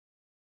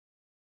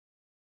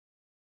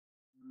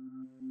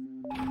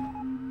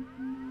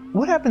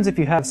What happens if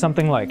you have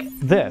something like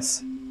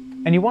this,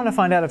 and you want to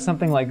find out if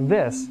something like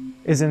this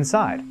is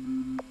inside?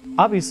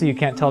 Obviously you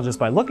can't tell just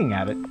by looking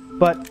at it,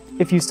 but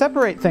if you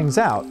separate things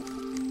out,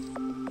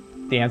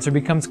 the answer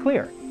becomes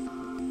clear.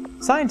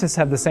 Scientists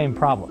have the same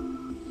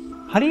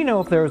problem. How do you know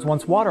if there was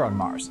once water on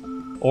Mars?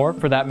 Or,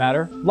 for that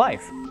matter,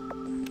 life?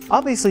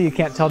 Obviously you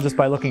can't tell just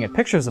by looking at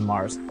pictures of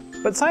Mars,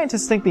 but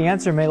scientists think the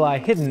answer may lie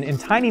hidden in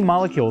tiny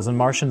molecules in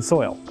Martian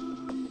soil.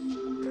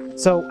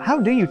 So how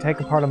do you take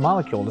apart a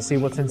molecule to see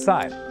what's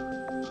inside?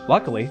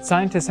 Luckily,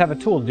 scientists have a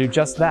tool to do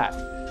just that.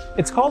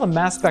 It's called a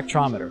mass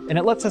spectrometer, and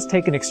it lets us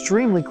take an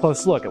extremely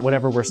close look at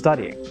whatever we're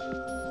studying.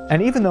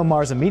 And even though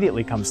Mars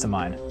immediately comes to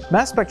mind,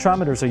 mass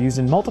spectrometers are used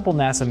in multiple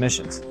NASA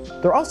missions.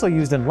 They're also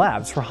used in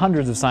labs for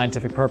hundreds of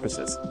scientific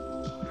purposes.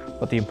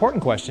 But the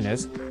important question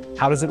is,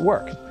 how does it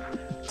work?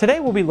 Today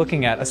we'll be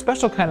looking at a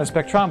special kind of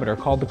spectrometer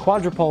called the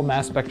quadrupole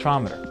mass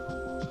spectrometer.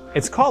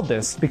 It's called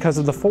this because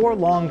of the 4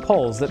 long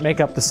poles that make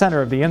up the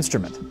center of the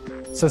instrument.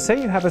 So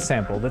say you have a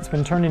sample that's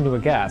been turned into a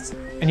gas,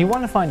 and you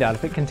want to find out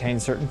if it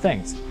contains certain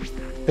things.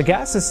 The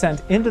gas is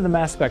sent into the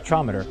mass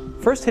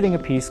spectrometer, first hitting a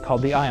piece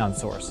called the ion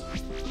source.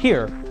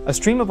 Here, a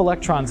stream of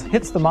electrons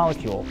hits the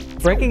molecule,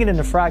 breaking it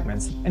into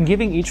fragments and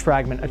giving each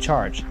fragment a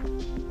charge.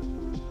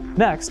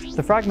 Next,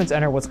 the fragments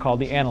enter what's called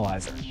the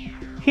analyzer.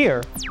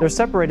 Here, they're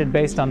separated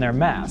based on their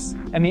mass,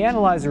 and the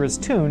analyzer is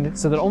tuned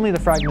so that only the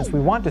fragments we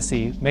want to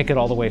see make it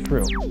all the way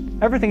through.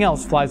 Everything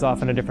else flies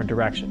off in a different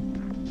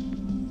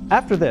direction.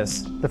 After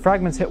this, the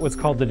fragments hit what's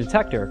called the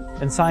detector,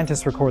 and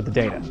scientists record the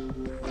data.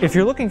 If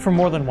you're looking for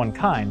more than one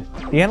kind,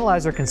 the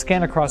analyzer can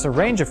scan across a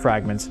range of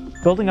fragments,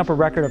 building up a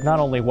record of not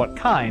only what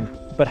kind,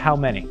 but how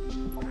many.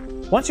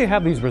 Once you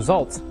have these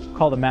results,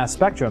 called a mass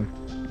spectrum,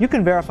 you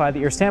can verify that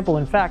your sample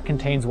in fact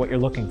contains what you're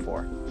looking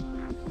for.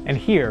 And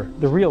here,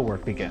 the real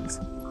work begins.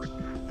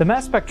 The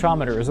mass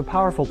spectrometer is a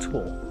powerful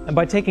tool, and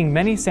by taking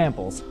many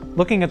samples,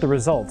 looking at the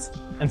results,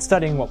 and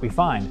studying what we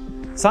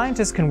find,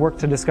 scientists can work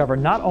to discover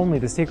not only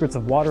the secrets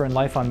of water and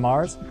life on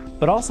Mars,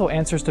 but also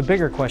answers to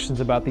bigger questions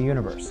about the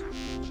universe.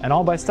 And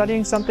all by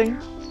studying something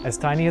as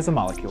tiny as a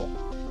molecule.